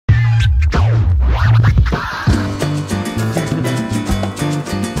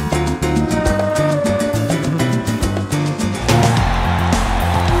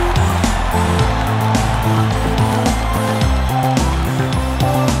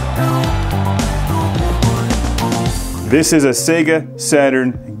This is a Sega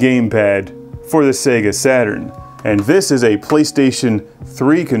Saturn gamepad for the Sega Saturn, and this is a PlayStation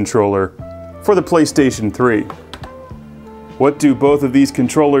 3 controller for the PlayStation 3. What do both of these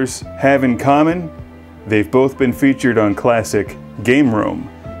controllers have in common? They've both been featured on classic Game Room.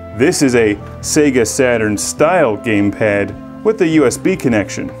 This is a Sega Saturn style gamepad with a USB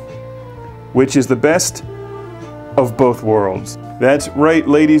connection. Which is the best of both worlds? That's right,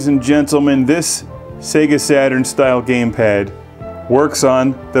 ladies and gentlemen, this Sega Saturn style gamepad works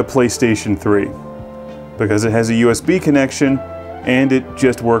on the PlayStation 3 because it has a USB connection and it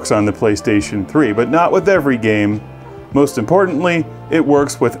just works on the PlayStation 3, but not with every game. Most importantly, it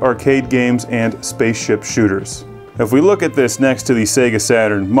works with arcade games and spaceship shooters. If we look at this next to the Sega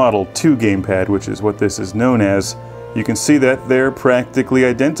Saturn Model 2 gamepad, which is what this is known as, you can see that they're practically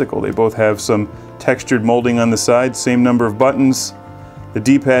identical. They both have some textured molding on the side, same number of buttons. The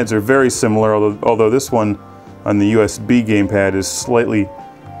D-pads are very similar, although this one on the USB gamepad is slightly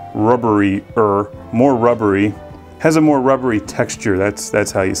rubbery-er, more rubbery. Has a more rubbery texture,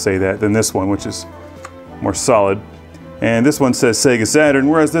 that's how you say that, than this one, which is more solid. And this one says Sega Saturn,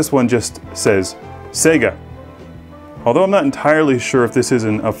 whereas this one just says Sega. Although I'm not entirely sure if this is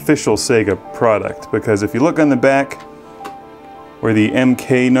an official Sega product, because if you look on the back where the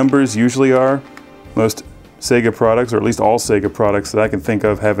MK numbers usually are, most Sega products, or at least all Sega products that I can think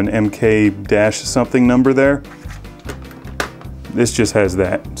of, have an MK-something number there. This just has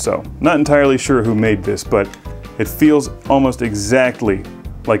that, so not entirely sure who made this, but it feels almost exactly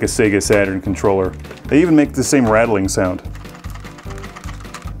like a Sega Saturn controller. They even make the same rattling sound.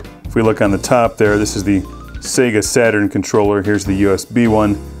 If we look on the top there, this is the Sega Saturn controller. Here's the USB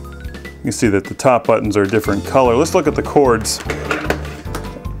one. You can see that the top buttons are a different color. Let's look at the cords.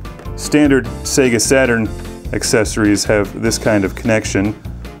 Standard Sega Saturn accessories have this kind of connection,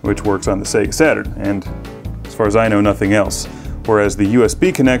 which works on the Sega Saturn, and as far as I know, nothing else. Whereas the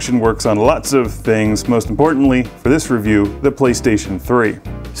USB connection works on lots of things, most importantly, for this review, the PlayStation 3.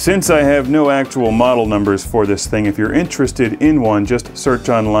 Since I have no actual model numbers for this thing, if you're interested in one, just search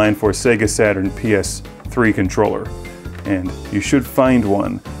online for Sega Saturn PS3 controller, and you should find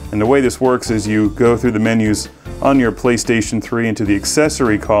one. And the way this works is you go through the menus on your PlayStation 3 into the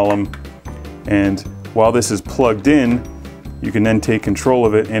accessory column, and while this is plugged in, you can then take control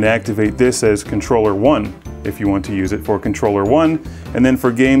of it and activate this as controller 1 if you want to use it for controller 1. And then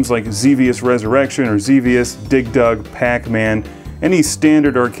for games like Xevious Resurrection or Xevious, Dig Dug, Pac-Man, any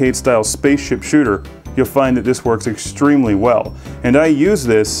standard arcade style spaceship shooter, you'll find that this works extremely well. And I use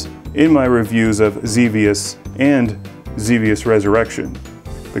this in my reviews of Xevious and Xevious Resurrection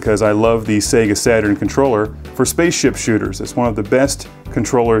because I love the Sega Saturn controller for spaceship shooters. It's one of the best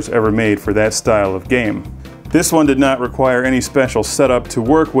controllers ever made for that style of game. This one did not require any special setup to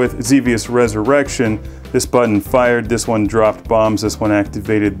work with Xevious Resurrection. This button fired, this one dropped bombs, this one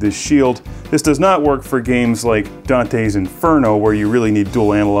activated this shield. This does not work for games like Dante's Inferno, where you really need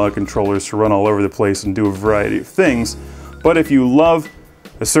dual analog controllers to run all over the place and do a variety of things. But if you love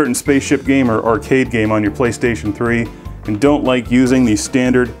a certain spaceship game or arcade game on your PlayStation 3 and don't like using the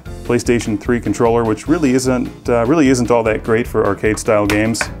standard PlayStation 3 controller, which really isn't all that great for arcade style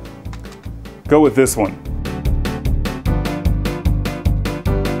games, go with this one.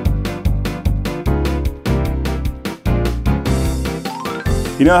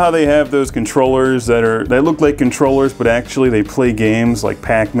 You know how they have those controllers that look like controllers, but actually they play games like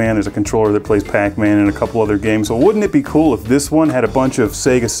Pac-Man? There's a controller that plays Pac-Man and a couple other games. So wouldn't it be cool if this one had a bunch of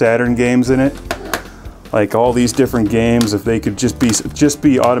Sega Saturn games in it? Like all these different games, if they could just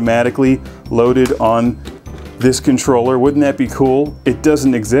be automatically loaded on this controller, wouldn't that be cool? It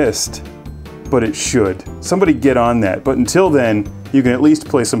doesn't exist, but it should. Somebody get on that. But until then, you can at least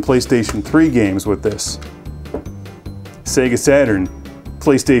play some PlayStation 3 games with this. Sega Saturn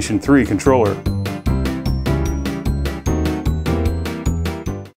PlayStation 3 controller.